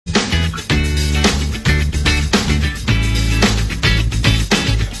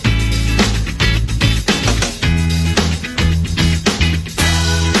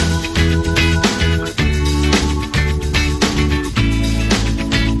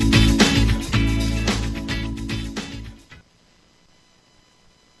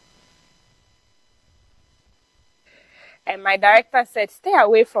and my director said, stay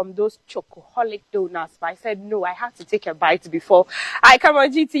away from those chocoholic donuts. But I said, no, I had to take a bite before I come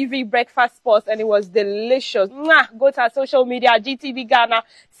on GTV Breakfast Sports, and it was delicious. Mwah! Go to our social media, GTV Ghana,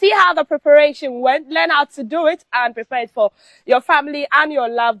 see how the preparation went, learn how to do it, and prepare it for your family and your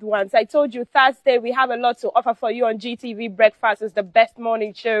loved ones. I told you Thursday we have a lot to offer for you on GTV Breakfast. It's the best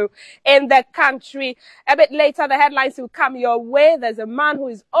morning show in the country. A bit later, the headlines will come your way. There's a man who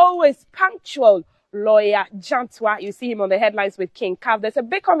is always punctual, Lawyer Jantwa. You see him on the headlines with King Cav. There's a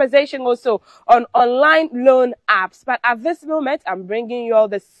big conversation also on online loan apps. But at this moment, I'm bringing you all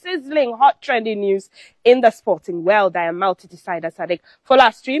the sizzling, hot, trending news in the sporting world. I am multi-decider Sadiq. Follow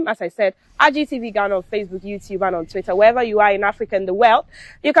our stream, as I said, at GTV Ghana on Facebook, YouTube, and on Twitter. Wherever you are in Africa and the world,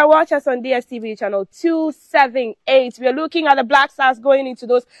 you can watch us on DSTV channel 278. We are looking at the Black Stars going into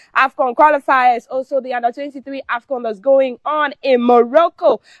those AFCON qualifiers. Also, the Under-23 AFCON that's going on in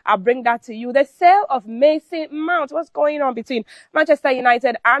Morocco. I'll bring that to you. The sale of Mason Mount. What's going on between Manchester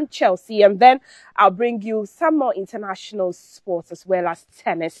United and Chelsea? And then I'll bring you some more international sports as well as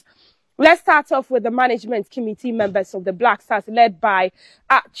tennis. Let's start off with the management committee members of the Black Stars, led by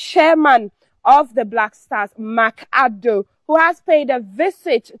chairman of the Black Stars, Mark Addo, who has paid a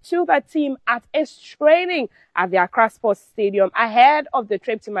visit to the team at its training at the Accra Sports Stadium ahead of the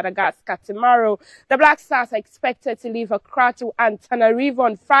trip to Madagascar tomorrow. The Black Stars are expected to leave Accra to Antananarivo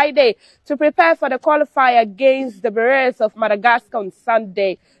on Friday to prepare for the qualifier against the Bears of Madagascar on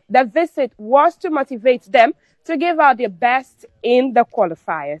Sunday. The visit was to motivate them to give out their best in the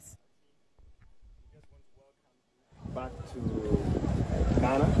qualifiers. Back to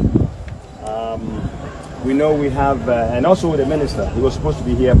Ghana. We know we have, and also with the minister. He was supposed to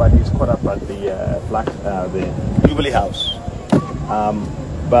be here, but he's caught up at the Jubilee House.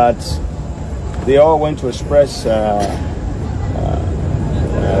 But they all went to express the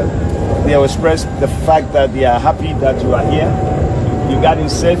fact that they are happy that you are here. You got in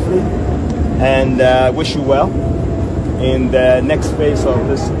safely, and wish you well in the next phase of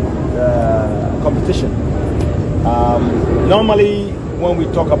this competition. Normally, when we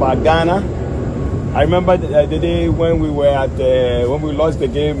talk about Ghana, I remember the day when we were at when we lost the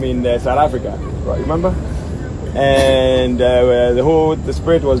game in South Africa. Right, remember? And the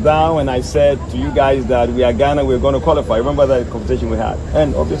spirit was down, and I said to you guys that we are Ghana, we're going to qualify. Remember that conversation we had?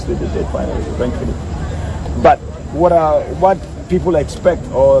 And obviously they did finally, thankfully. But what people expect,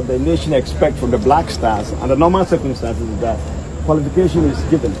 or the nation expect from the Black Stars under normal circumstances, is that qualification is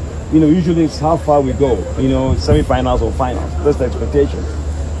given. You know, usually it's how far we go, you know, semi-finals or finals. That's the expectation.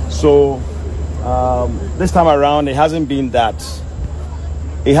 So this time around, it hasn't been that,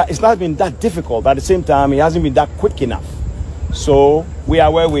 it's not been that difficult, but at the same time, it hasn't been that quick enough. So we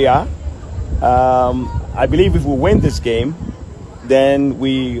are where we are. I believe if we win this game, then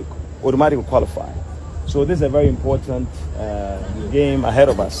we automatically qualify. So this is a very important game ahead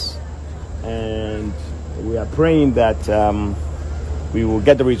of us. And we are praying that we will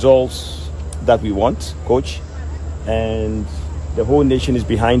get the results that we want, coach, and the whole nation is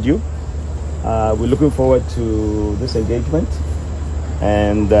behind you. We're looking forward to this engagement,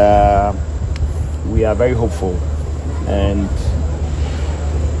 and we are very hopeful. And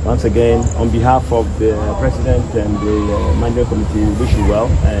once again, on behalf of the president and the management committee, we wish you well,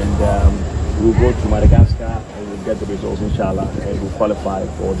 and we'll go to Madagascar and we'll get the results, inshallah, and we'll qualify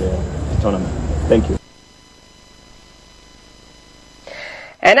for the tournament. Thank you.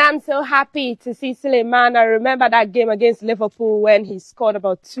 And I'm so happy to see Suleiman. I remember that game against Liverpool when he scored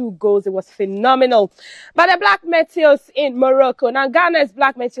about 2 goals. It was phenomenal. But the Black Meteors in Morocco. Now, Ghana's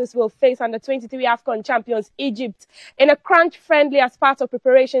Black Meteors will face Under-23 AFCON champions Egypt in a crunch friendly as part of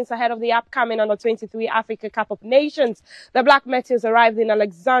preparations ahead of the upcoming Under-23 Africa Cup of Nations. The Black Meteors arrived in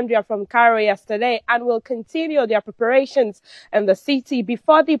Alexandria from Cairo yesterday and will continue their preparations in the city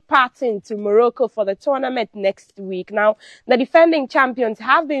before departing to Morocco for the tournament next week. Now, the defending champions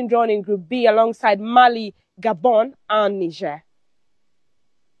have been drawn in Group B alongside Mali, Gabon, and Niger.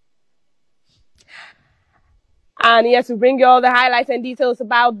 And yes, we bring you all the highlights and details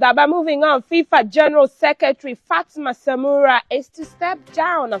about that. But moving on, FIFA General Secretary Fatma Samura is to step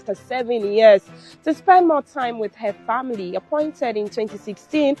down after 7 years to spend more time with her family. Appointed in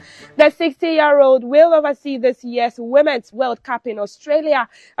 2016, the 60-year-old will oversee this year's Women's World Cup in Australia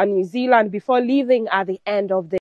and New Zealand before leaving at the end of the